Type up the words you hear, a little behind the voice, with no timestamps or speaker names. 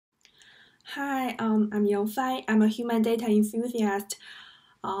Hi, I'm Yunfei. I'm a human data enthusiast.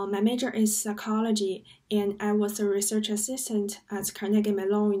 My major is psychology, and I was a research assistant at Carnegie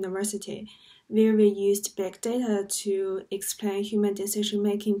Mellon University, where we used big data to explain human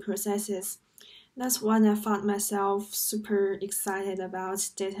decision-making processes. That's when I found myself super excited about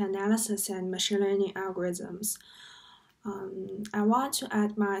data analysis and machine learning algorithms. I want to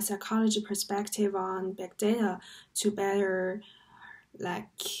add my psychology perspective on big data to better like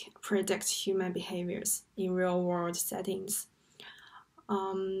predict human behaviors in real world settings.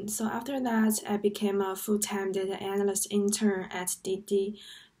 So after that, I became a full-time data analyst intern at Didi,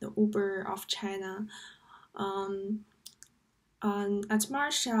 the Uber of China. Um, at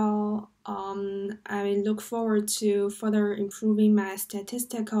Marshall, I look forward to further improving my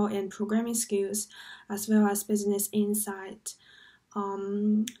statistical and programming skills, as well as business insight.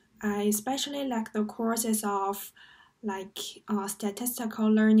 Um, I especially like the courses of like statistical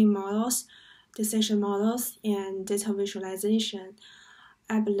learning models, decision models, and data visualization.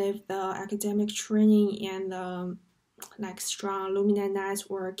 I believe the academic training and the strong alumni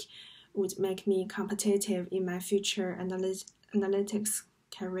network would make me competitive in my future analytics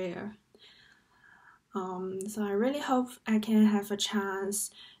career. So I really hope I can have a chance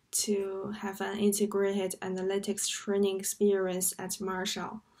to have an integrated analytics training experience at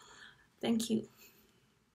Marshall. Thank you.